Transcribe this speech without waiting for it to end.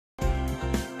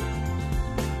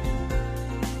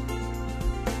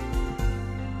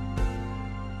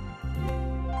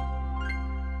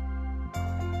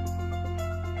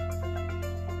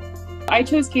I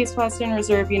chose Case Western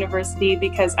Reserve University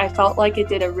because I felt like it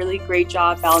did a really great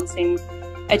job balancing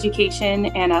education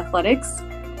and athletics.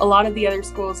 A lot of the other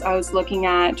schools I was looking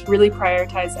at really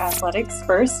prioritized athletics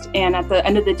first, and at the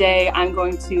end of the day, I'm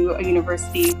going to a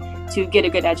university to get a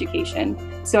good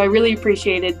education. So I really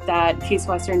appreciated that Case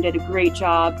Western did a great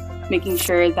job making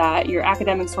sure that your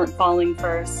academics weren't falling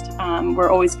first. We're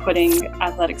always putting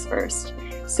athletics first.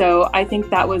 So I think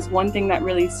that was one thing that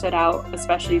really stood out,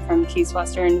 especially from Case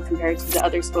Western compared to the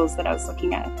other schools that I was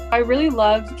looking at. I really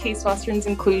loved Case Western's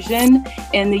inclusion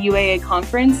in the UAA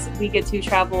conference. We get to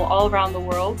travel all around the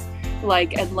world,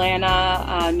 like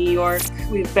Atlanta, New York.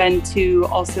 We've been to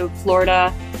also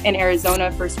Florida and Arizona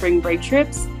for spring break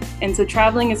trips. And so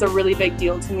traveling is a really big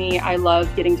deal to me. I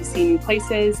love getting to see new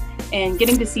places, and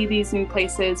getting to see these new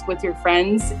places with your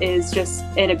friends is just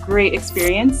a great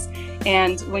experience.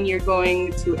 And when you're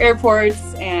going to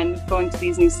airports and going to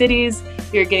these new cities,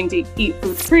 you're getting to eat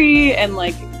food free and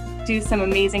like do some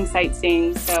amazing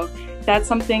sightseeing. So that's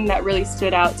something that really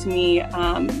stood out to me,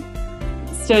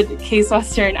 stood Case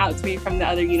Western out to me from the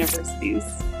other universities.